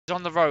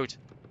on the road.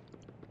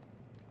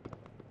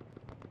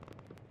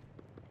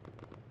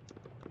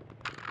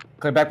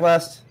 Clear back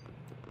blast.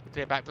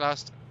 Clear back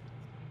blast.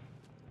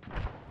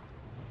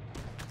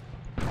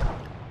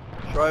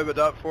 Try with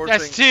that forcing.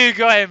 That's two,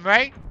 got him,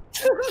 right?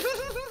 Yeah,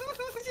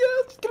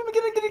 get him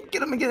again,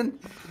 get him again.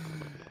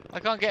 I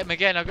can't get him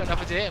again, I've got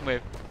nothing to hit him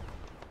with.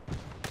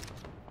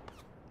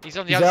 He's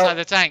on the other side of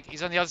the tank.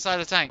 He's on the other side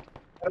of the tank.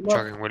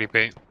 Chucking Willie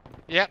Pete.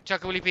 Yep,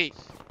 Chuck a Willie Pete.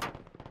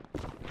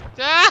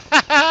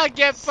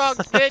 Get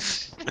fucked,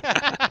 bitch!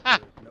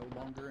 No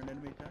longer an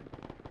enemy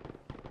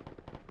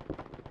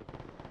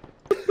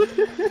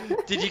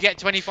tank. Did you get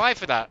 25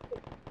 for that?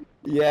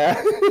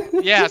 Yeah.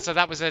 Yeah, so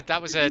that was a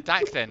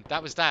DAC then.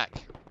 That was DAC.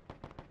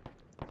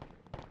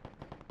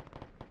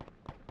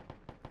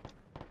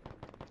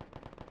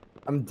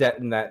 I'm dead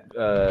in that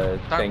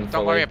thing.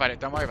 Don't worry about it.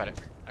 Don't worry about it.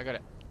 I got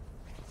it.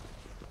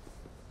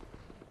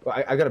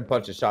 Well, I got a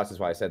bunch of shots. Is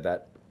why I said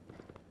that.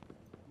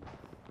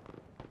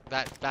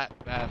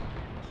 That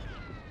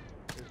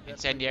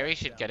incendiary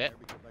should get it.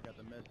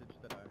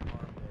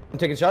 I'm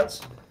taking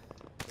shots.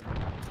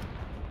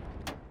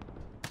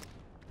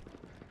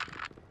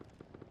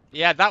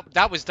 Yeah,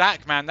 that was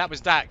DAC, man. That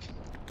was DAC.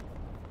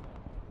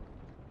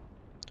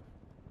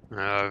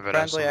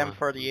 Friendly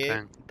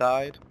M48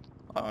 died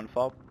on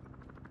fob.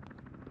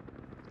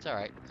 It's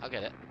alright. I'll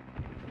get it.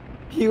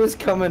 He was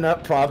coming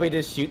up probably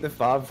to shoot the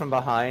fob from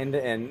behind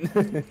and...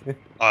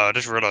 Oh, I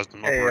just realised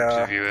I'm not group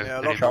to view it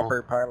anymore.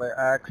 Chopper pilot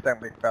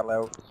accidentally fell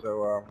out,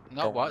 so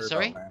Not what,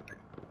 sorry?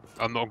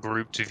 I'm not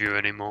group to view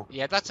anymore.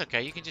 Yeah, that's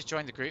okay. You can just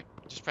join the group.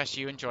 Just press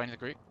U and join the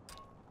group.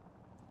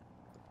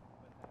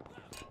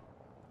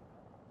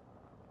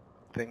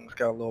 Things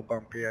got a little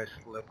bumpy, I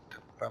slipped,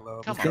 fell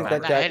out. Come think on, man.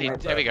 that That Jack heli-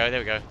 might- there we go, there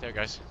we go, there it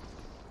goes.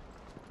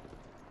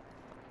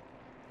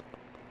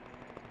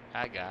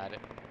 I got it.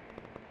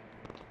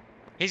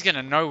 He's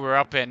gonna know we're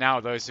up here now,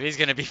 though, so he's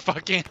gonna be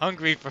fucking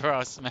hungry for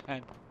us,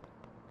 man.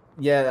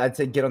 Yeah, I'd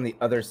say get on the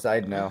other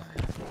side now.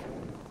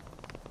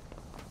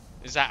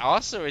 Is that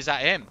us or is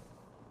that him?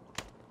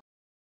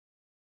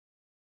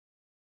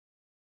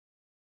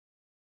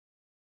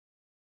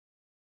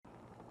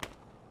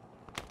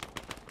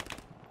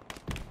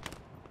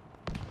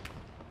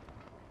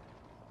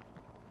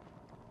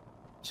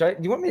 Do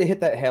you want me to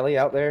hit that heli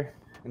out there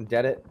and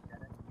dead it?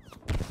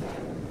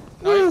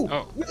 No. Ooh,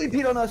 Oh. really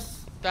beat on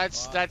us.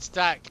 That's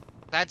DAC.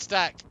 That's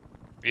DAC.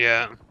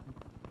 Yeah.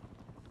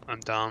 I'm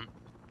down.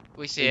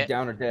 We see He's it.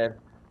 down or dead.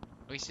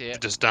 We see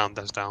it. Just down,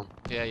 that's down.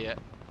 Yeah, yeah.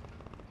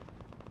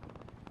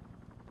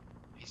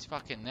 He's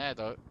fucking there,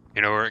 though.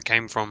 You know where it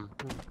came from?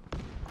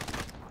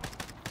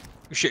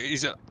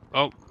 Shit,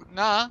 oh,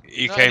 Nah.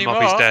 he not came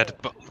up, he's anymore. dead.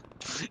 But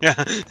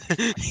yeah.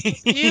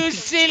 You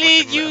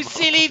silly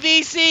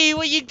VC!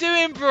 What you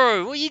doing,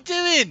 bro? What you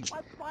doing?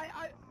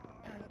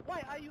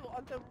 Why are you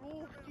on the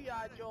roof,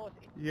 G.I. Joe?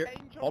 Here,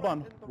 hold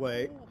on,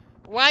 wait.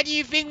 Why do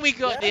you think we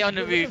got the on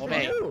the roof, hold on.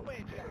 mate?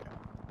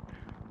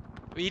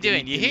 What are you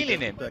doing? You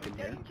healing him? Second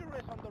here.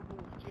 Dangerous on the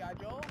roof, G.I.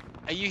 Joe.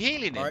 Are you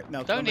healing him? All right, now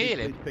Don't somebody heal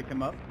him. please pick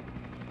him up.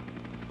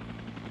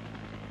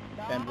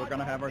 And we're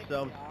gonna have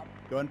ourselves.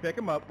 Go and pick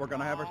him up. We're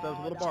gonna have ourselves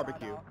a little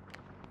barbecue.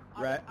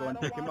 Rat, go and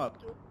pick him up.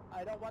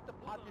 I don't want to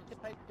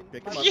participate in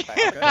Pick him my- up.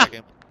 Yeah.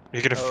 Okay.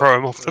 You're gonna throw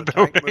him off the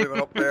tank building.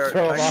 moving up there,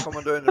 Throw him tank off.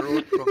 coming down the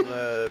road from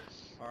the...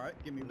 All right,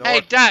 give me. Hey,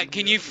 North. DAC,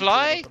 can you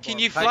fly? Can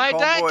you fly,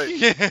 Tank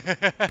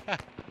DAC?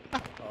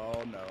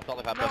 Oh no. No,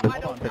 I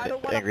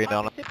don't want Angry to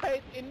down.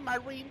 participate in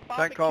marine barbecue.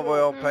 Tank convoy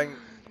on ping.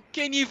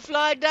 Can you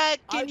fly, DAC?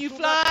 Can you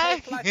fly? I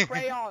do not taste like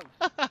crayons.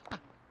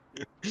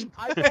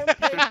 I don't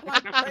taste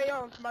like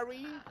crayons,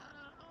 Marine.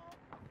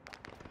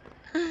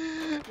 You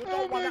Oh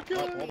don't my want to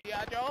god. me,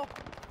 G.I. Joe.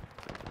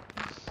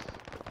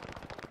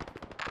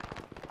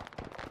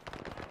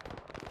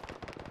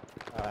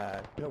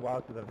 It's been a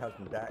while since I've had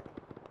some DAC.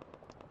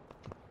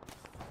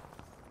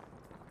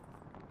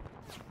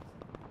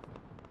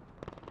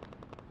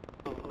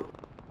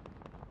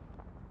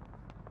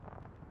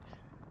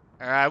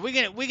 Alright,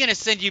 we're gonna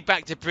send you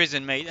back to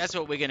prison, mate. That's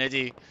what we're gonna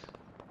do.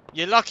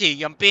 You're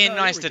lucky. I'm being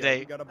nice today.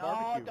 We got a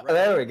barbecue. Oh,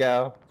 there we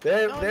go.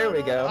 There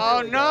we go.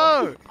 Oh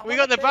no! We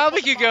got the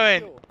barbecue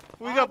going.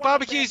 We I got wanna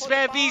barbecue pay for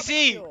spare the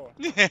BC.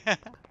 Barbecue.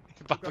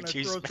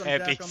 Barbecue Gonna throw some spare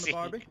DAC on the BC.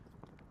 barbie.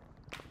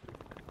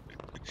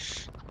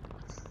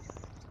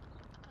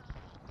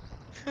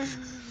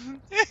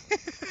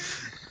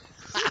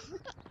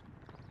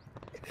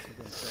 We're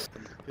gonna take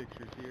some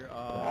pictures here. Oh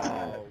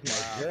wow,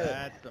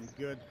 that's some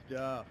good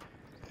stuff.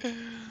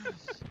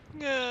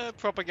 Yeah,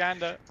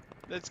 propaganda.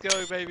 Let's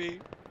go, baby.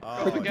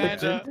 Oh,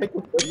 Propaganda.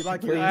 you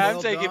like your I'm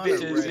well taking done or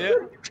pictures.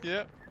 rare?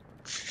 Yep.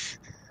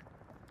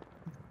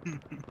 Yep.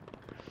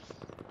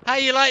 How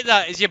you like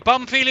that? Is your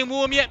bum feeling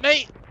warm yet,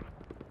 mate?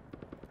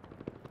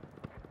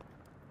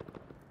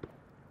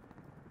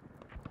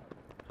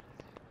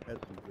 That's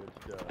some good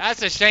stuff.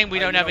 That's a shame we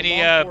don't You have know,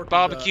 any long pork is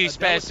barbecue a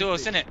spare delicacy.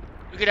 sauce, innit?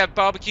 We could have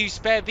barbecue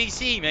spare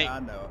VC, mate. I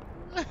know.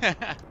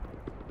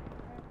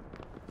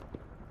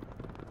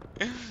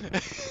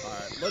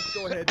 Alright, let's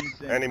go ahead and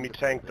send Enemy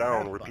tank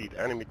down, repeat,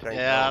 enemy tank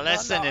Yeah, down.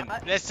 let's send him.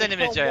 Let's send him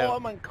to It's so jail.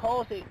 warm and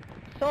cozy.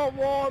 so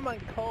warm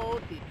and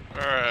cozy.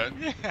 Alright,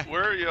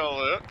 where are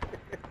y'all at?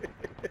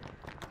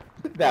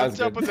 That On was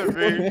top good. of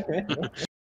the roof.